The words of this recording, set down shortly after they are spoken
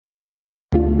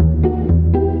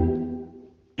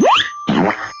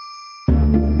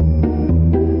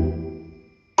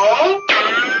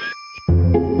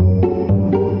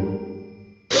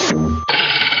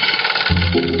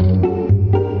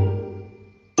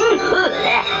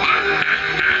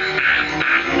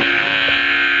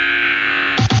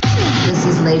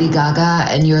Lady Gaga,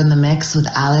 and you're in the mix with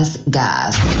Alice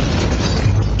Gas.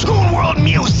 Tune World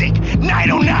Music,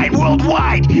 909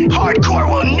 worldwide. Hardcore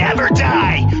will never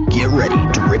die. Get ready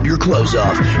to rip your clothes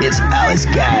off. It's Alice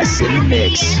Gas in the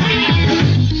mix.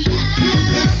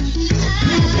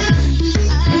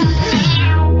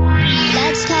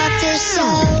 Let's talk this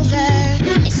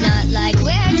over. It's not like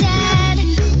we're dead.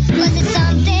 Was it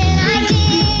something I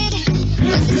did?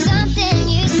 Was it something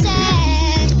you said?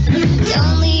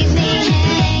 Don't leave me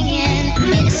hanging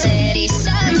in a city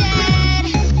so dead.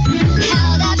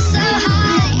 Held up so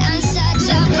high on such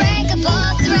a breakable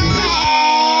thread.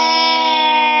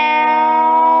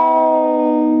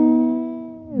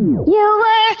 You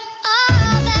were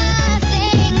all the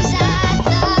things I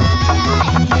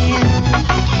thought I knew.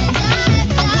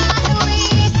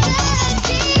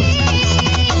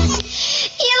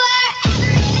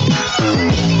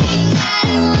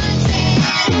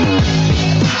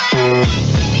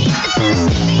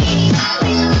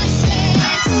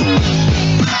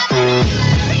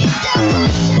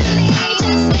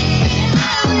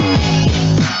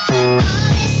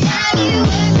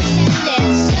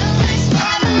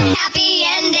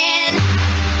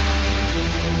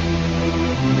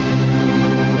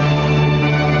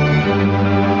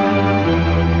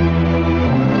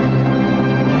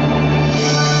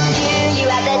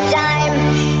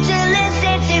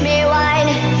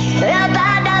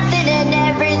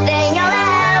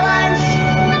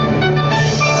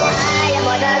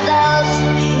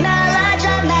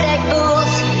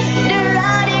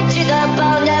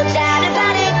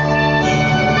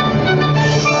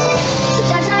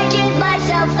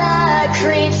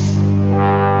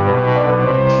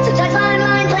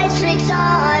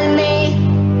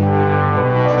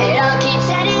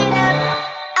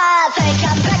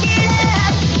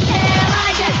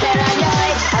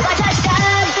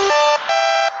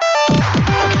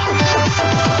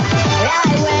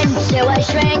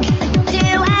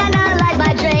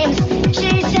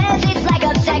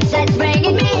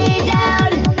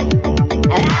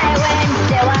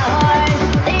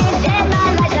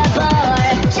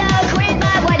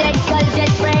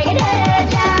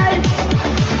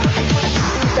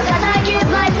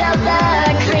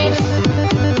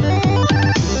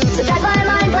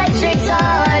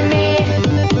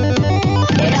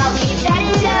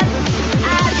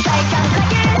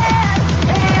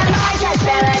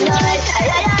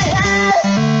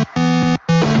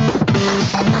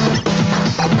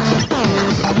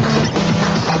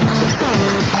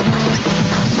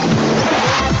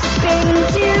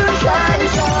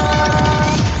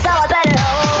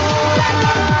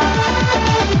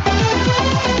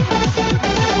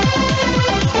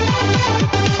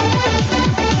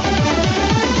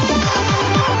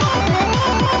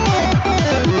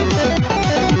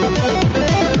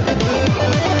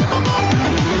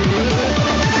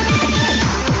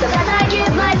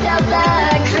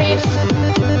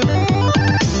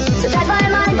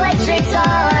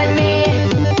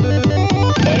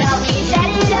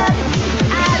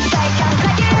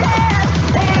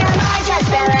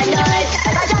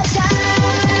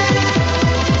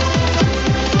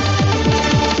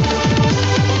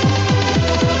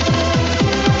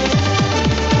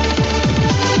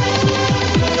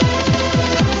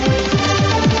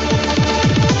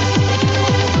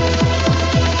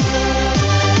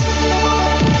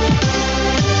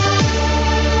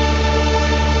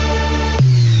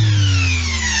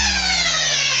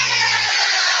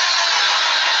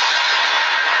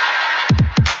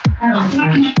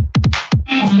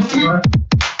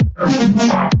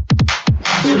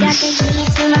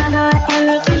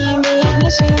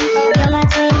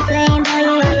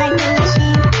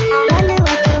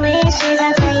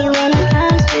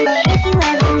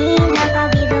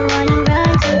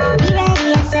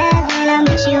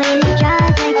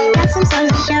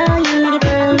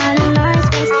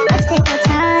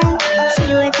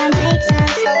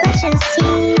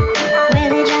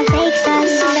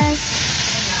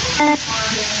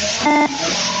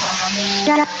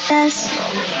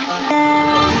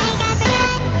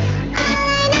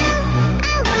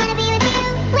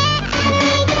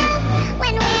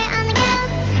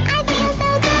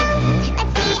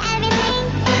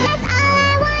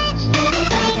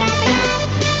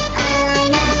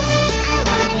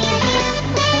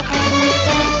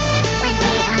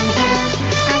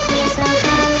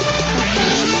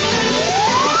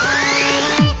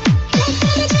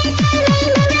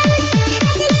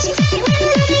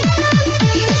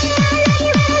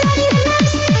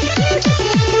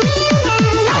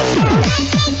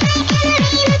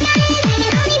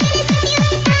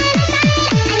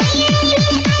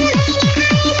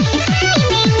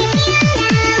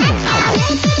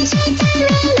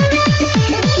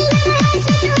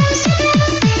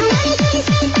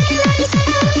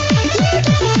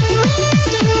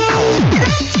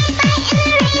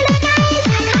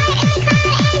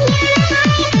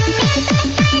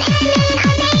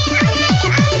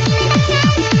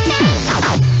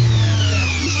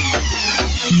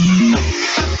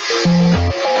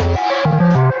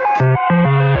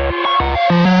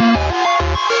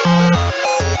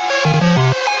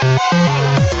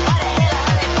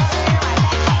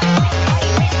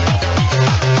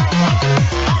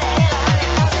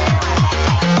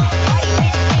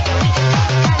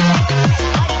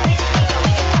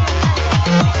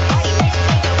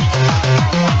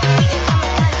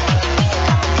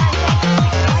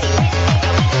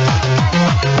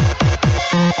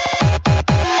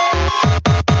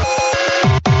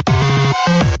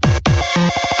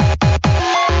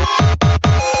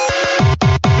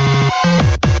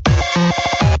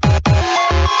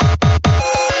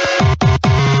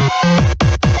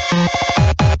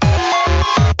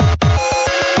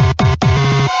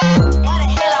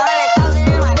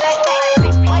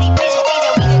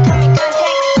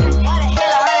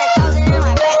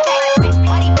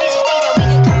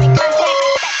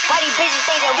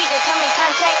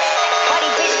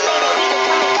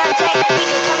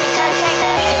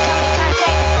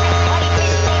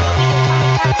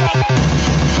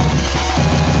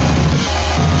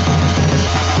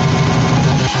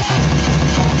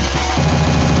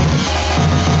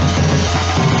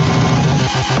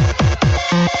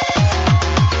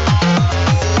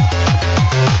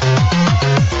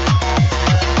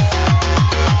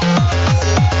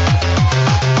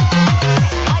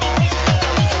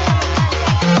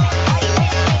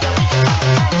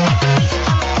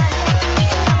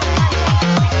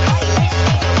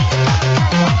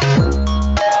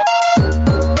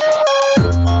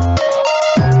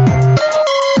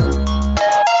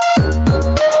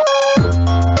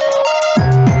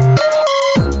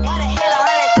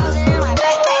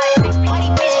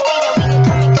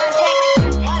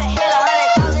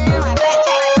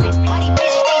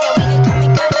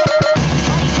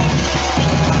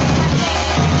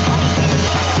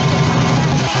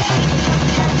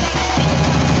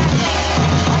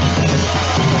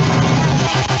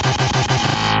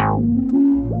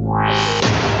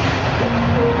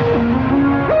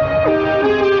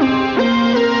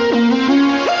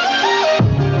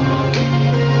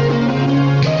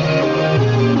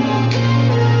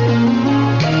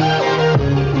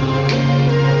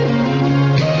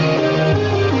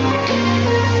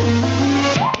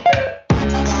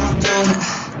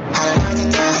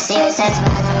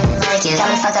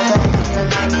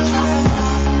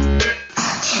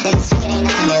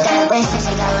 bitch,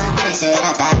 she got my attitude.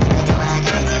 I'm back, I do what I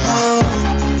gotta do.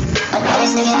 But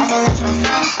this nigga, I can look for my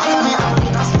friend. I got it all,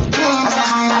 we both in the pen. I'm so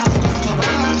high off the never take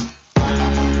one.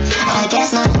 I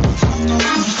guess not.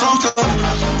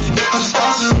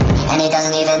 And it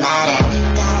doesn't even matter.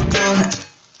 Goddamn,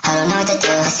 I don't know what to do.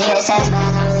 I see your sex, but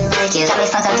I don't really like you. Got me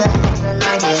fucked up till I have to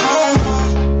remind you.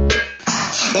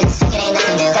 This shit ain't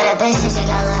nothing new. Got a bitch, she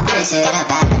got a lot of attitude. I'm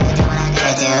back, I do what I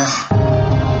gotta do.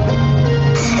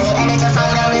 And the end of your phone,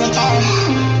 I don't really care.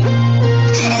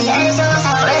 And the end of your phone,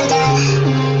 I don't really care.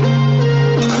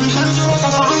 And the end of your phone,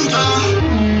 I don't really care.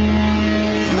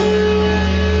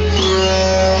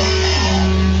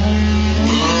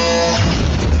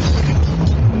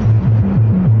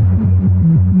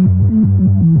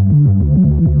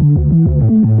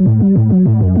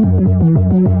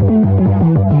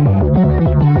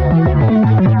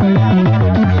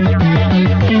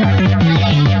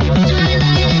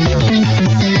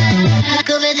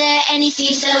 And he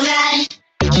seems so right.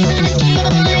 He's on a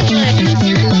skateboard, and he's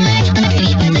feeling bored. But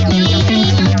he was like me,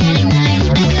 getting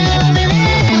nice. I go over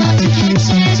there, all to get the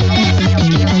shit.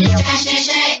 Thinking about his fashion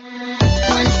shirt.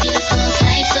 Wanna see the full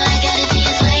life, so I gotta see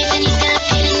his life. And he's got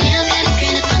painted nails, got his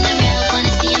grin up on the rail.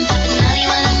 Wanna see him popping molly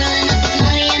while I'm rolling up this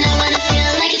molly. And I wanna feel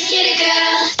like a skater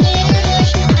girl.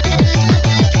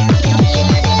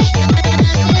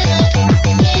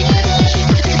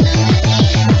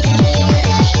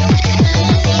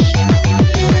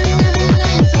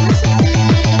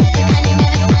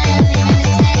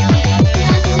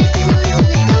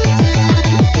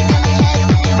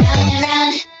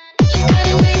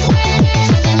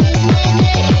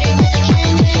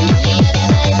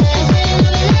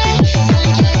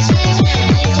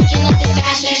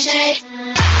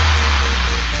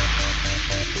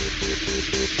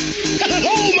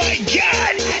 Oh my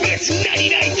god! It's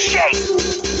 99 Cent!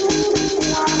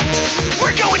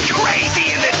 We're going crazy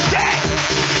in the deck!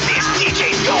 This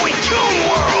DJ's going Toon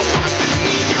World!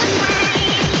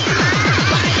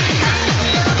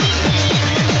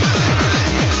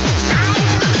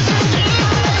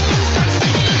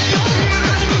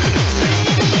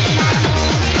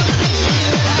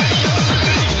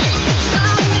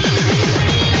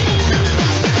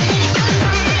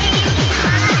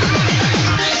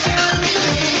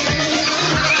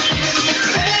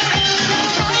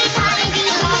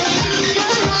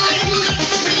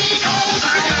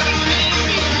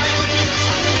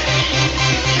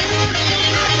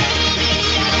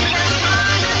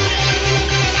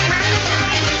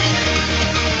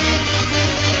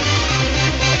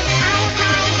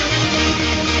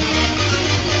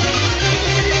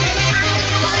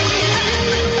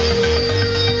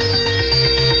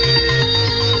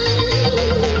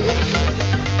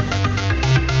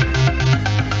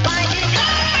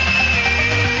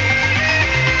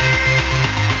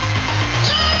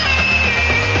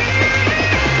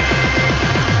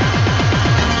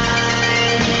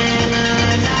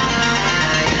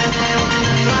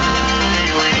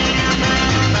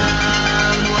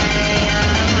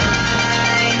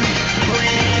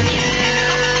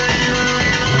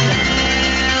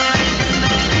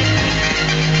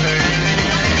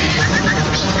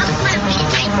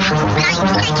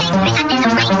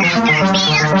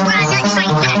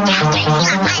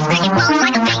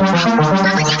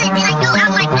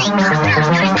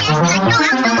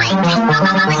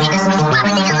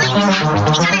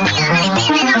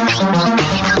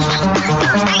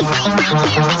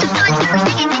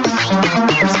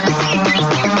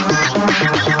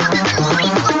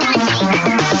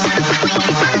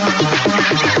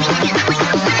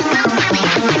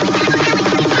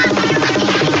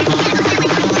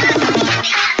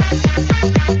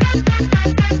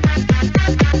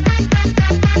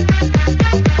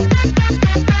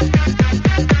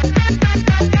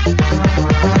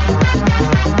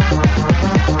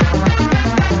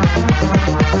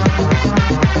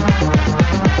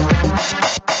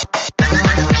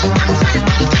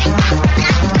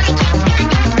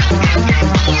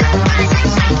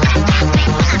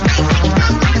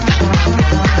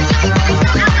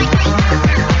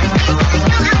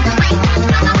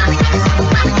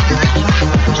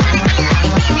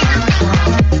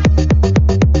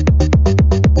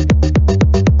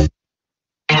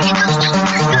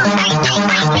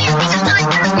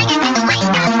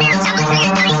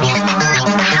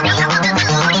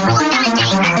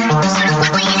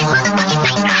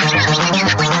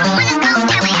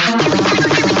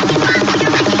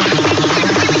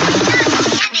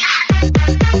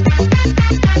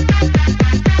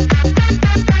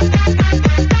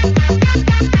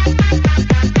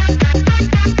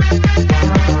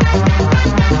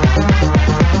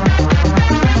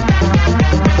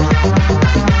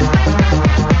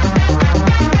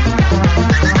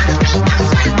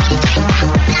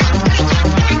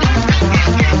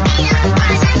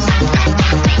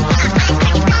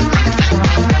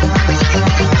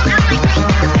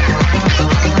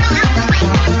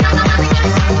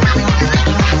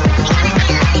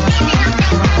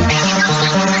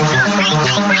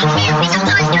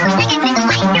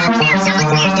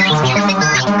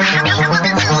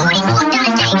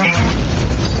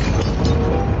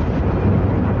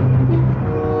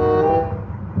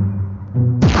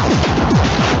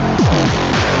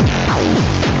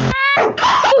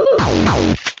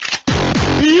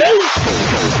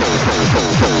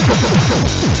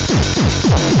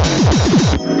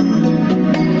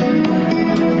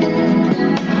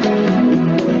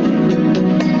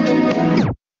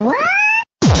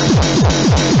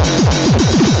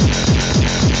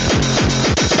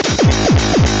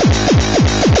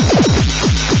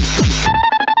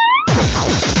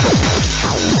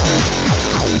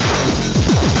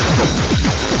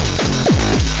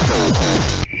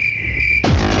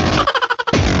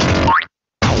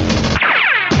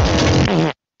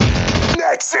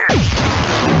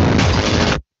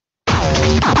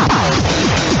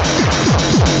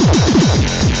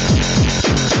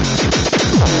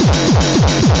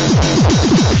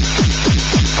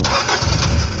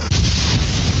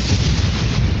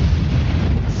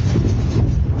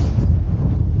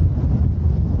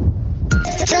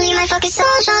 Till you my fucking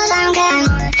socials, I don't care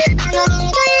anymore. I'm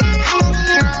fucking Twitter,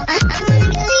 I'm fucking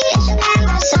really Instagram,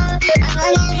 also I'm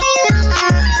fucking Halo,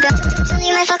 till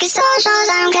you my fucking socials,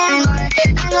 I don't care anymore.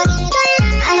 I'm fucking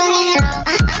Twitter,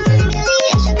 I'm fucking really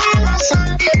Instagram, also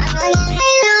I'm fucking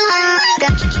Halo,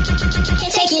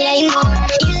 can't take it anymore.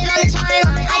 You live on the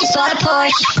timeline, I just bought a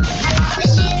Porsche.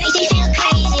 This shit makes me feel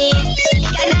crazy.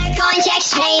 Got mad calling,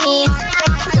 text, maybe. I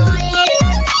don't wanna hit it,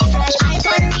 refresh, I just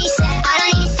wanna reset. I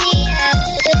don't even see you.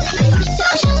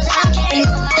 Socials, I don't care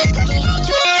anymore.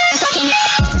 Fucking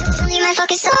delete my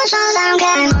fucking socials, I don't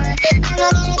care anymore. I'm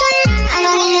fucking Twitter,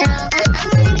 I'm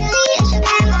fucking really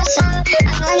Instagram, also I'm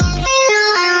fucking Halo,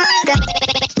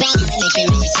 It makes me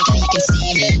really sick how you can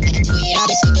see me. I can tweet all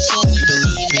this stupid shit and you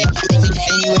believe me. Think that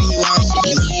anywhere you are, you should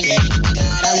be leaving. I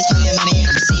got all this fucking money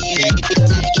I'm receiving. I'm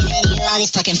tired of giving you all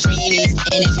these fucking freebies.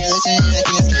 And if you're listening, I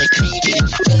think it's really creepy.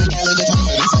 Feel like I look at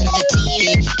my instead of the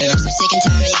TV. And I'm so sick and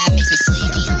tired, yeah, it makes me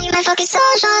sleepy. delete my fucking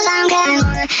socials, I don't care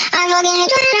anymore. I'm fucking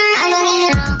Twitter, I'm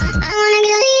fucking I wanna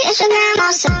delete Instagram,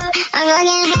 also I'm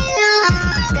fucking Halo,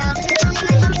 delete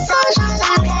my fucking socials, I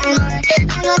don't care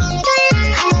anymore. I'm fucking Twitter,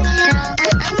 I'm fucking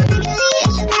I wanna delete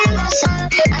Instagram, also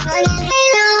I'm fucking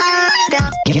Halo,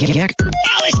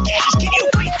 Alice Gas, can you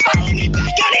please follow me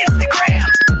back on Instagram?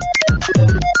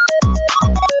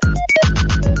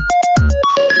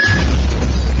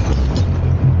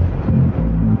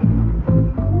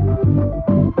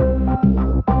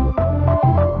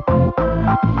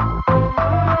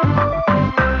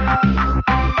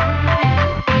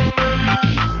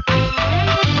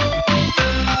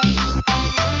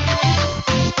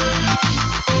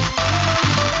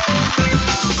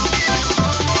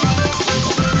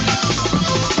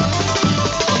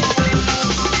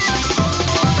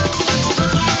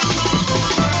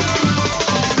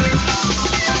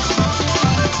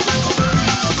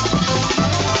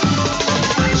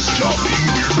 Stopping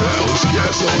with Alice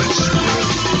Gas on Instagram.